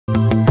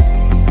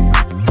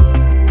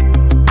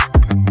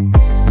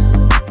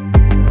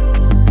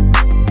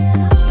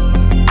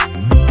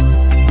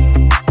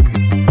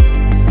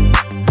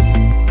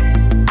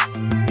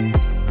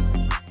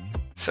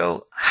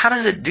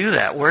does it do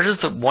that? Where does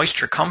the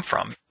moisture come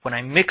from? When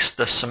I mixed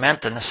the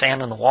cement and the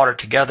sand and the water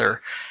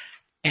together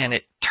and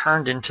it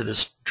turned into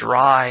this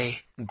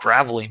dry,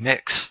 gravelly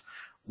mix,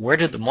 where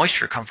did the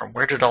moisture come from?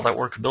 Where did all that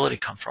workability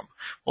come from?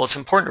 Well, it's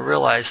important to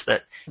realize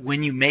that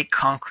when you make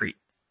concrete,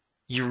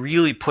 you're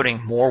really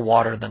putting more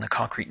water than the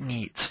concrete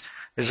needs.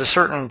 There's a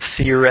certain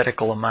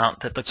theoretical amount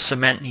that the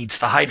cement needs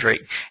to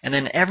hydrate, and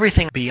then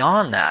everything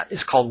beyond that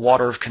is called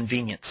water of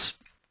convenience.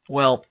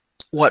 Well,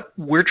 what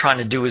we're trying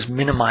to do is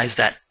minimize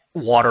that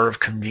water of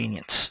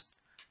convenience,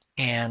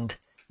 and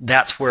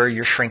that's where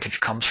your shrinkage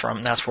comes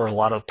from. That's where a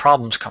lot of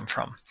problems come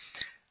from.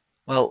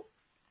 Well,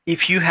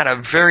 if you had a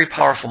very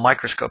powerful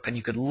microscope and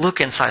you could look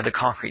inside the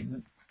concrete,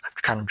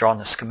 I've kind of drawn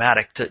the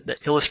schematic that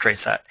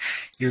illustrates that.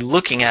 You're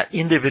looking at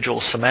individual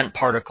cement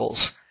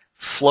particles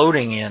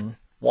floating in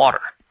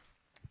water.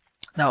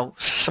 Now,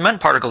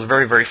 cement particles are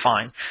very, very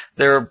fine.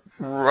 They're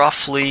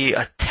roughly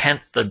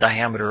 1/10 the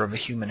diameter of a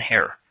human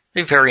hair.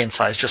 They vary in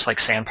size, just like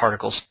sand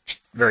particles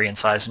vary in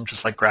size, and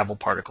just like gravel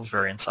particles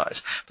vary in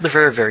size. But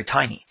they're very, very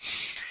tiny.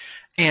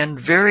 And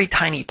very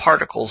tiny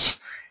particles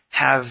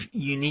have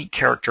unique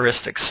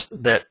characteristics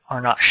that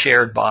are not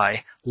shared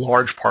by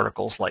large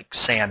particles like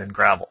sand and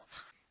gravel.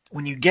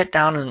 When you get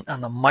down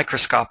on the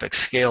microscopic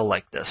scale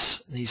like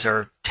this, these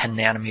are 10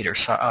 micrometer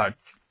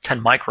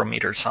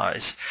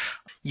size,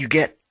 you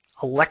get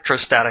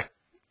electrostatic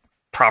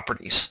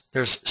properties.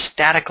 There's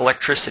static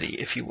electricity,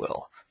 if you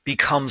will,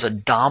 becomes a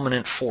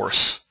dominant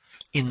force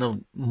in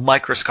the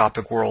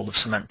microscopic world of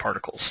cement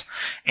particles.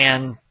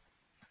 And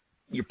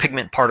your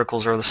pigment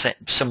particles are the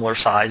similar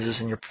sizes,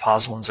 and your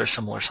Pozzolans are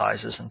similar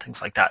sizes, and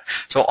things like that.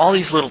 So all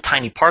these little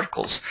tiny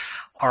particles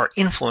are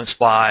influenced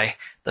by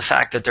the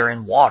fact that they're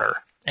in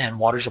water, and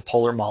water's a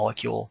polar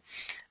molecule,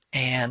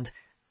 and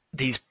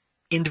these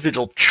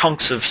individual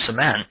chunks of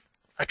cement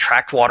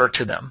attract water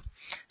to them,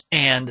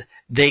 and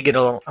they get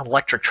an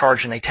electric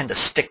charge, and they tend to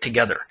stick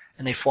together,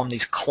 and they form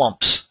these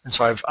clumps. And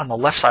so on the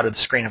left side of the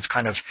screen, I've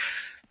kind of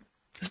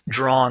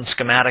drawn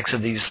schematics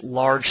of these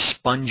large,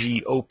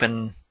 spongy,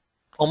 open,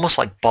 almost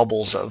like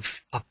bubbles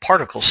of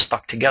particles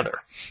stuck together.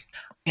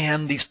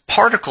 And these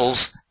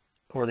particles,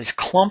 or these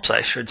clumps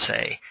I should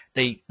say,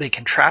 they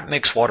can trap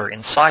mixed water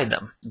inside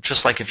them.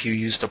 Just like if you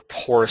used a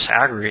porous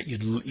aggregate,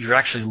 you're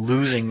actually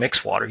losing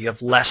mixed water. You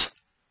have less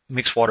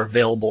mixed water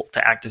available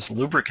to act as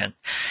lubricant.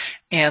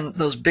 And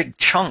those big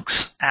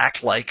chunks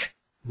act like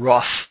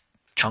rough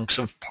chunks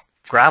of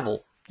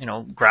gravel. You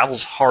know,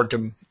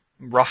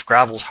 rough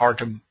gravel's hard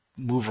to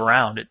move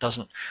around. It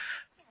doesn't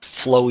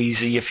flow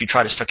easy. If you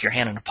try to stick your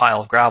hand in a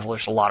pile of gravel,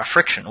 there's a lot of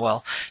friction.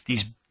 Well,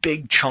 these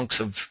big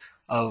chunks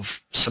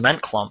of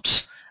cement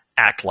clumps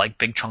act like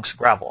big chunks of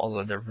gravel,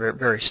 although they're very,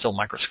 very still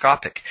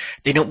microscopic.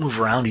 They don't move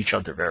around each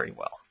other very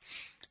well.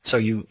 So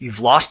you've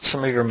lost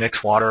some of your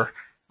mixed water,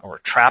 or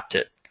trapped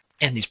it,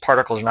 and these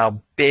particles are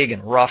now big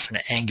and rough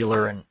and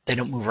angular, and they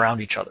don't move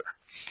around each other.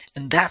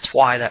 And that's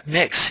why that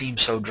mix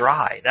seems so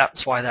dry.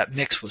 That's why that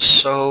mix was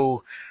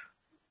so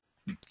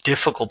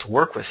difficult to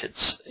work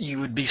with. You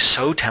would be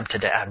so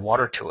tempted to add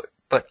water to it.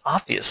 But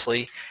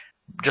obviously,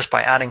 just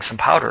by adding some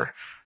powder,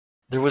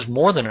 there was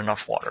more than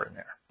enough water in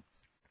there.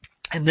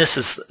 And this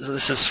is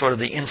sort of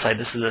the insight.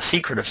 This is the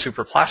secret of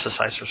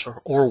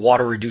superplasticizers, or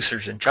water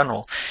reducers in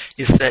general,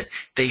 is that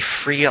they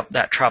free up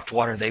that trapped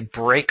water. They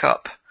break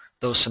up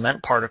those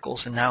cement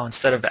particles, and now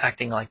instead of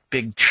acting like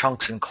big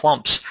chunks and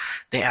clumps,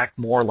 they act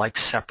more like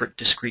separate,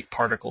 discrete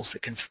particles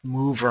that can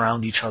move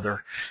around each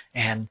other.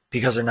 And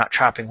because they're not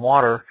trapping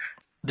water,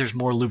 there's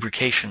more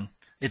lubrication.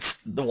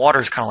 The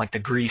water is kind of like the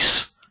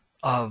grease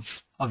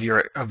of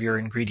your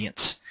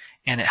ingredients,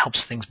 and it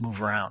helps things move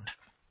around.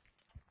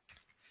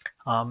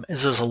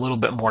 This is a little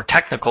bit more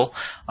technical,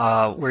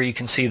 where you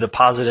can see the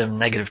positive and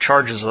negative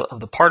charges of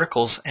the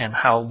particles and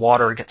how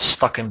water gets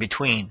stuck in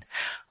between.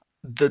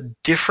 The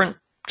different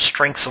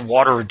strengths of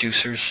water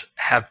reducers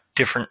have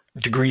different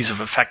degrees of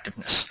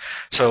effectiveness.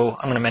 So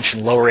I'm going to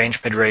mention low range,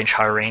 mid range,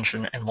 high range,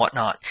 and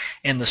whatnot.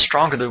 And the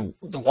stronger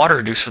the water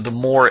reducer, the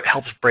more it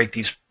helps break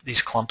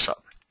these clumps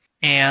up.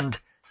 And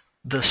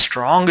the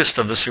strongest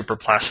of the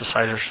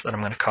superplasticizers that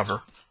I'm going to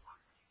cover,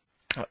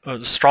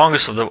 the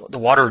strongest of the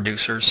water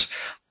reducers,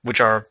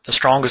 which are the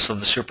strongest of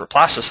the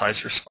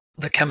superplasticizers,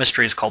 the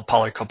chemistry is called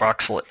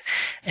polycarboxylate.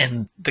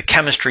 And the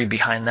chemistry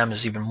behind them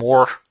is even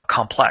more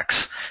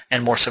complex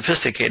and more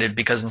sophisticated,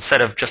 because instead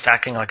of just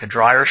acting like a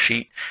dryer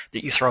sheet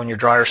that you throw in your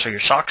dryer so your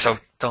socks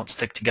don't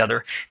stick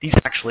together, these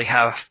actually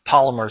have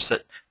polymers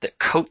that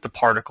coat the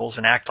particles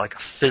and act like a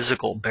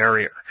physical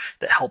barrier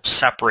that helps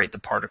separate the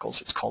particles.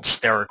 It's called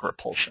steric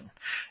repulsion.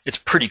 It's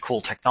pretty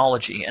cool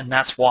technology, and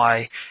that's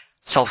why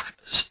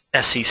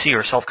SCC,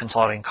 or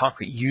self-consolidating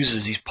concrete,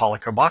 uses these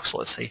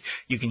polycarboxylates.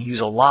 You can use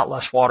a lot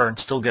less water and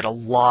still get a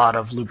lot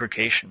of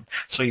lubrication,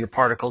 so your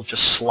particles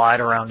just slide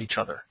around each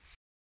other.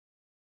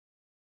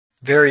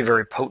 Very,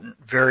 very potent,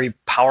 very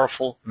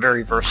powerful,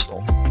 very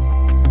versatile.